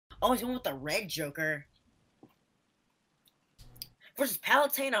Oh, he's going with the red Joker. Versus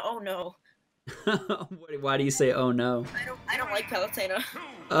Palutena. Oh no. Why do you say oh no? I don't like Palutena.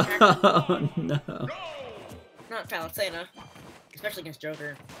 Oh no. Not Palutena. Especially against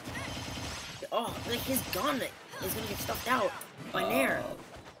Joker. Oh, like his gun is gonna get stuffed out by Nair.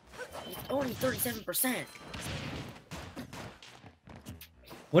 It's only 37%.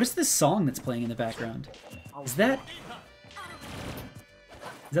 What is this song that's playing in the background? Is that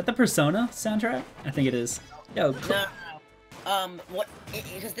the Persona soundtrack? I think it is. Yo, cool. No. What?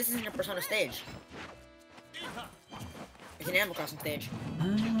 Because this isn't a Persona stage. It's an Animal Crossing stage.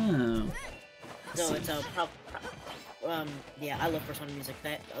 Oh. So it's a yeah, I love Persona music.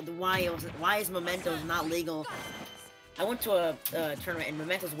 That why is Mementos not legal? I went to a tournament and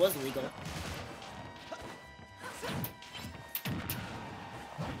Mementos was legal.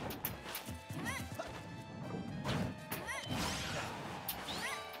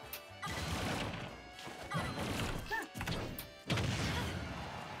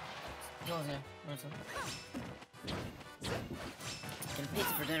 Getting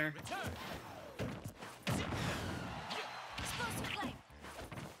pizza for dinner.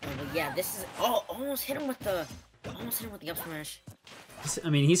 But yeah, this is almost hit him with the up smash. I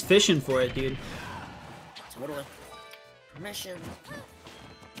mean, he's fishing for it, dude. Totally. Permission.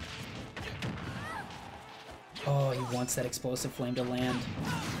 Oh, he wants that explosive flame to land.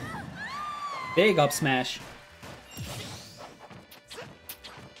 Big up smash.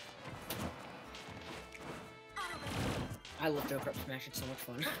 I love Joker up smash. It's so much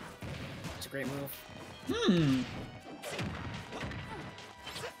fun. It's a great move.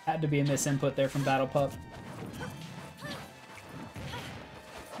 Had to be a misinput there from Battlepup.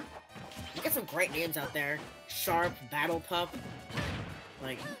 You got some great names out there. Sharp, Battlepup.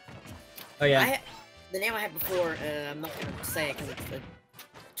 Like. Oh yeah. The name I had before, I'm not gonna say it because it's a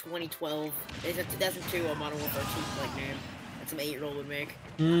 2012. It's a 2002 Modern Warfare 2 like name that some 8-year-old would make.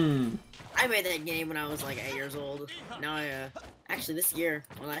 I made that game when I was like 8 years old. Now actually this year,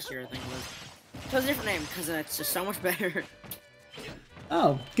 or last year I think it was. It was a different name because it's just so much better.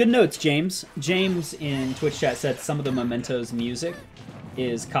 Oh, good notes, James. James in Twitch chat said some of the Mementos music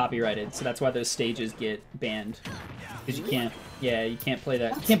is copyrighted, so that's why those stages get banned. Because you can't, you can't play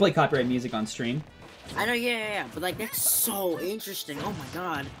that. You can't play copyright music on stream. I know, yeah, but like that's so interesting. Oh my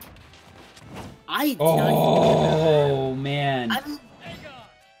god. Oh man.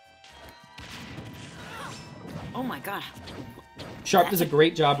 Oh my god. Sharp does a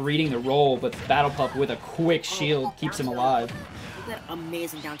great job reading the roll, but Battlepup with a quick shield keeps him alive. Look at that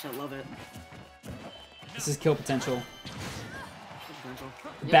amazing down tilt, love it. This is kill potential.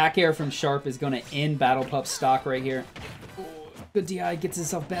 Back air from Sharp is going to end Battlepup's stock right here. Good DI, gets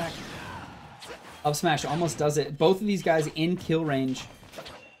himself back. Up smash almost does it. Both of these guys in kill range.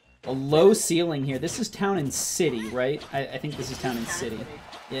 A low ceiling here. This is Town and City, right? I think this is Town and City.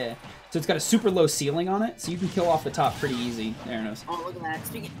 Yeah. So it's got a super low ceiling on it, so you can kill off the top pretty easy. There it is. Oh, look at that.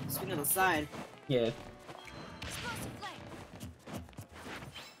 Speaking of the side. Yeah.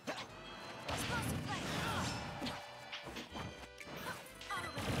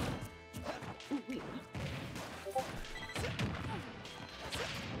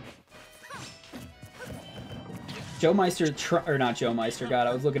 Joe Meister, or not Joe Meister, God,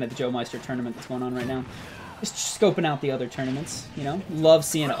 I was looking at the Joe Meister tournament that's going on right now. Just scoping out the other tournaments, you know? Love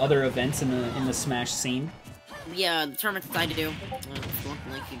seeing other events in the Smash scene. Yeah, the tournaments that I do.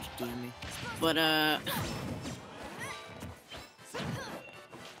 Like you just DM me. But I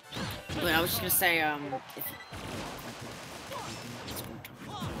was just gonna say,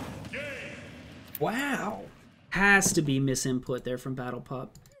 Wow. Has to be misinput there from Battlepup.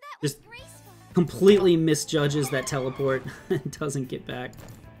 Just completely misjudges that teleport and doesn't get back.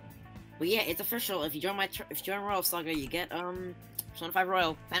 Well, yeah, it's official. If you join Royal Saga, you get Persona 5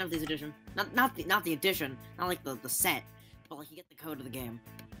 Royal Fan of These edition. Not the edition, not like the set, but like you get the code of the game.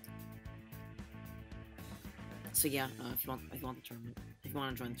 So yeah, if you want the tournament, if you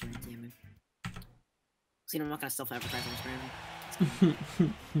want to join the tournament, DM me. So I'm not gonna self-advertise on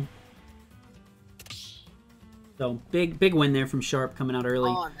stream. So big win there from Sharp coming out early.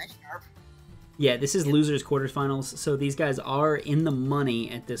 Oh, nice Sharp. Yeah, this is losers quarterfinals, so these guys are in the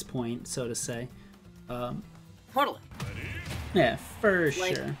money at this point, so to say. Totally. Yeah, for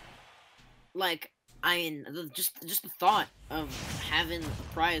sure. Like, I mean, just the thought of having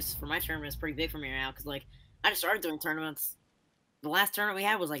a prize for my tournament is pretty big for me right now, because like I just started doing tournaments. The last tournament we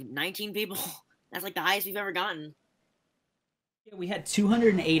had was like 19 people. That's like the highest we've ever gotten. Yeah, we had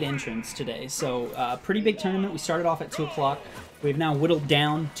 208 entrants today, so pretty big tournament. We started off at 2 o'clock. We've now whittled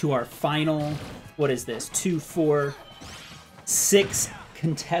down to our final, what is this, 2, 4, 6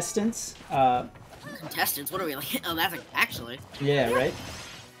 contestants. Contestants? What are we like? Oh, that's actually. Yeah, right?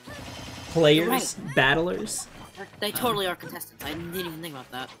 Players, right. battlers. They totally are contestants. I didn't even think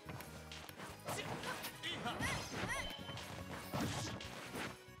about that.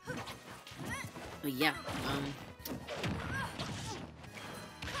 But yeah,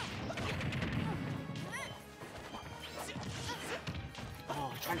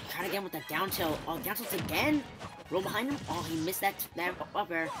 oh, trying to get him with that down tilt. Oh, down tilt again? Roll behind him? Oh, he missed that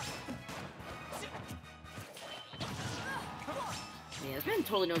up air. Yeah, this man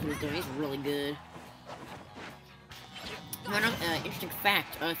totally knows what he's doing. He's really good. Interesting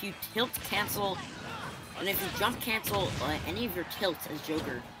fact, if you tilt cancel, and if you jump cancel any of your tilts as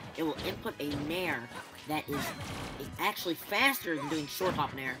Joker, it will input a nair that is actually faster than doing short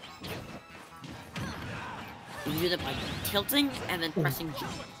hop nair. You do that by tilting and then pressing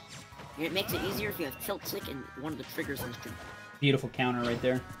jump. It makes it easier if you have tilt stick and one of the triggers is jump. Beautiful counter right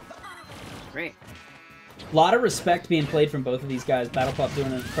there. Great. A lot of respect being played from both of these guys. Battlepup doing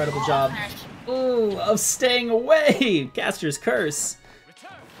an incredible job. Ooh, of staying away! Caster's Curse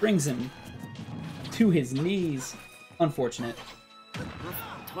brings him to his knees. Unfortunate.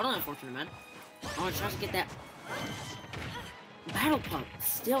 Totally unfortunate, man. Oh, it tries to get that Battlepup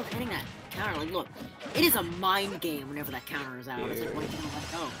still hitting that counter. Like, look, it is a mind game whenever that counter is out. It's like, what are you gonna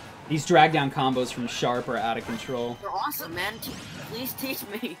let go? These drag down combos from Sharp are out of control. They're awesome, man. Please teach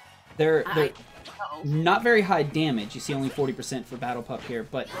me. They're not very high damage. You see only 40% for Battlepup here,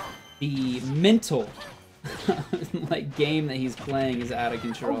 but the mental like game that he's playing is out of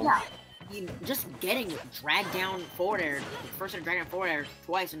control. Oh, yeah. Just getting dragged down forward air, first drag down forward air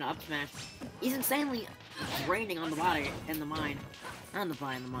twice into up smash, he's insanely draining on the body and the mind. Not on the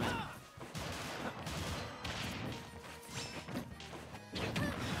body and the mind.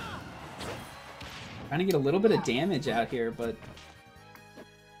 Trying to get a little bit of damage out here, but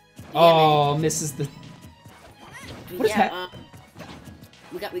yeah, oh, man. Misses the. What is that?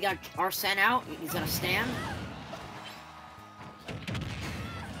 We got Arsene out. He's gonna stand.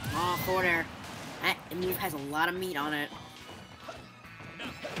 Oh, forward air. That move has a lot of meat on it.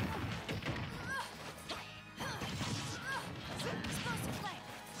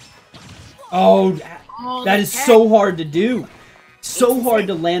 Oh, that is so hard to do. So hard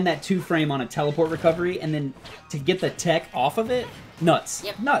to land that 2-frame on a teleport recovery, and then to get the tech off of it. Nuts.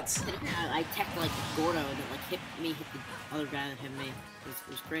 Yep. Nuts. I teched like Gordo that like hit the other guy that hit me. It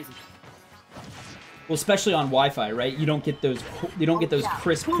was crazy. Well, especially on Wi-Fi, right? You don't get those. You don't get those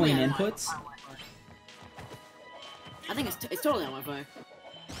crisp, clean inputs. I think it's totally on Wi-Fi.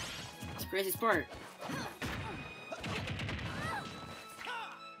 It's the craziest part.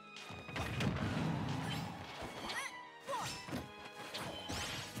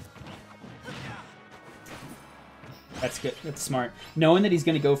 That's good. That's smart. Knowing that he's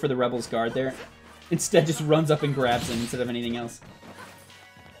going to go for the Rebel's Guard there, instead just runs up and grabs him instead of anything else.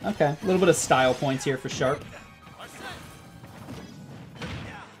 Okay, a little bit of style points here for Sharp.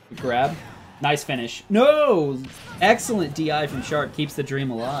 Grab. Nice finish. No! Excellent DI from Sharp. Keeps the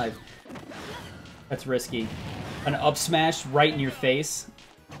dream alive. That's risky. An up smash right in your face.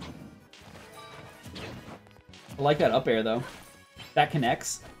 I like that up air, though. That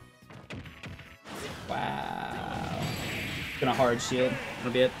connects. Wow. Gonna hard shield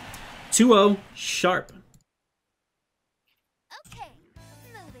a bit. 2-0, Sharp. Okay,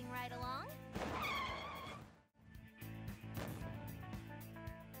 moving right along.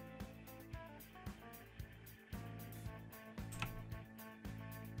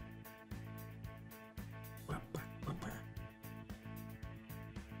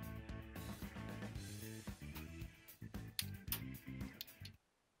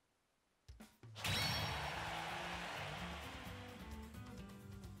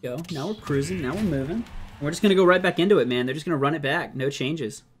 Go. Now we're cruising. Now we're moving. We're just gonna go right back into it, man. They're just gonna run it back. No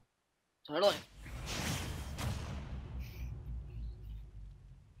changes. Totally.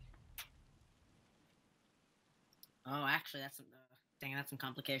 Oh, actually, that's some. Dang, that's some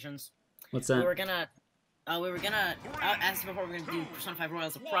complications. What's that? We were gonna, as before, we were gonna do Persona 5 Royal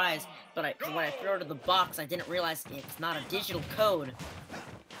Surprise, but when I threw it in the box, I didn't realize it's not a digital code.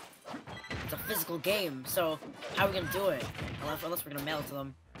 It's a physical game, so how are we gonna do it? Unless we're gonna mail it to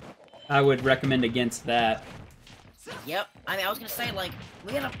them. I would recommend against that. Yep. I mean, I was gonna say, like,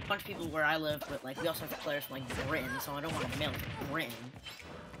 we got a bunch of people where I live, but, like, we also have players from, like, Britain, so I don't want to mail it to Britain.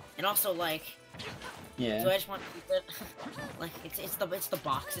 And also, like, yeah. so I just want to keep it, like, it's the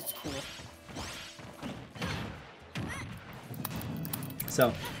box, it's cool.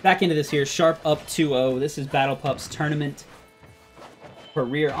 So, back into this here, Sharp up 2-0. This is Battlepup's tournament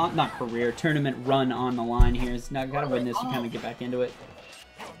tournament run on the line here. It's now gotta win this and kind of get back into it.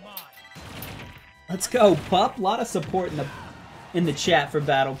 Let's go, Pup. A lot of support in the chat for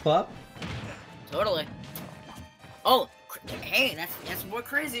Battlepup. Totally. Oh, hey, that's more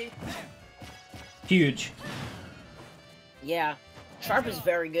crazy. Huge. Yeah, Sharp is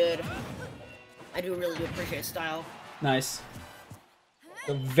very good. I really do appreciate his style. Nice.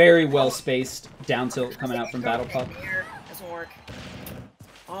 A very well spaced down tilt coming out from Battlepup. Doesn't work.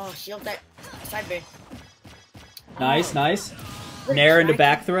 Oh, shield that side B. Nice, nice. Nair into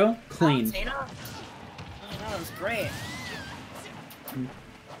back throw. Clean. Oh, that was great.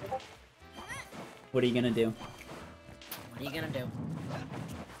 What are you gonna do? What are you gonna do?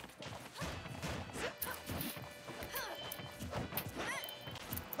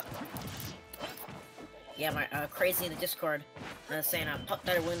 Yeah, my crazy in the Discord saying Pup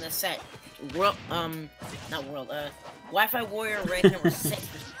better win this set. World, not world. Wi-Fi Warrior ranked number 6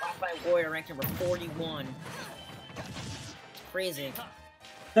 versus Wi-Fi Warrior ranked number 41. Crazy.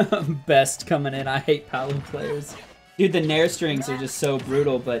 Best coming in. I hate Palu players. Dude, the Nair strings are just so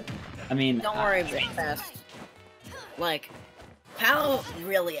brutal, but I mean... Don't worry about Best. Like, Palu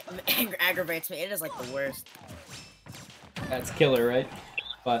really aggravates me. It is like the worst. That's killer, right?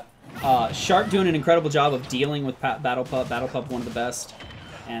 But Sharp doing an incredible job of dealing with Battlepup. Battlepup one of the best.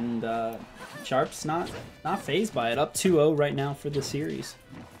 And Sharp's not phased by it. Up 2-0 right now for the series.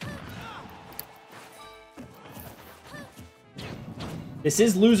 This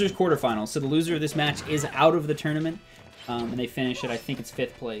is losers quarterfinals, so the loser of this match is out of the tournament. And they finish at, I think it's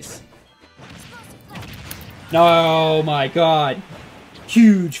 5th place. No, my god.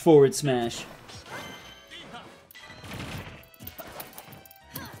 Huge forward smash.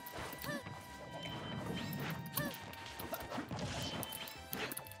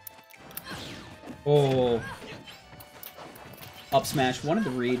 Oh. Up smash, wanted to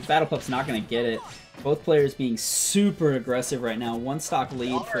read. Battlepup's not going to get it. Both players being super aggressive right now. One stock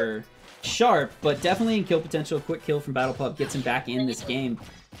lead for Sharp, but definitely in kill potential. Quick kill from Battlepup gets him back in this game.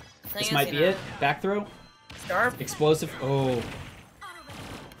 This might be it. Back throw. Sharp. Explosive. Oh.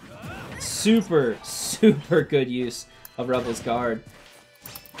 Super, super good use of Rebel's guard.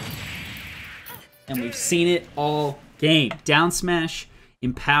 And we've seen it all game. Down smash,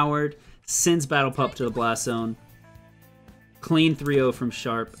 empowered, sends Battlepup to the blast zone. Clean 3-0 from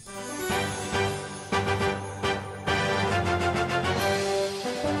Sharp.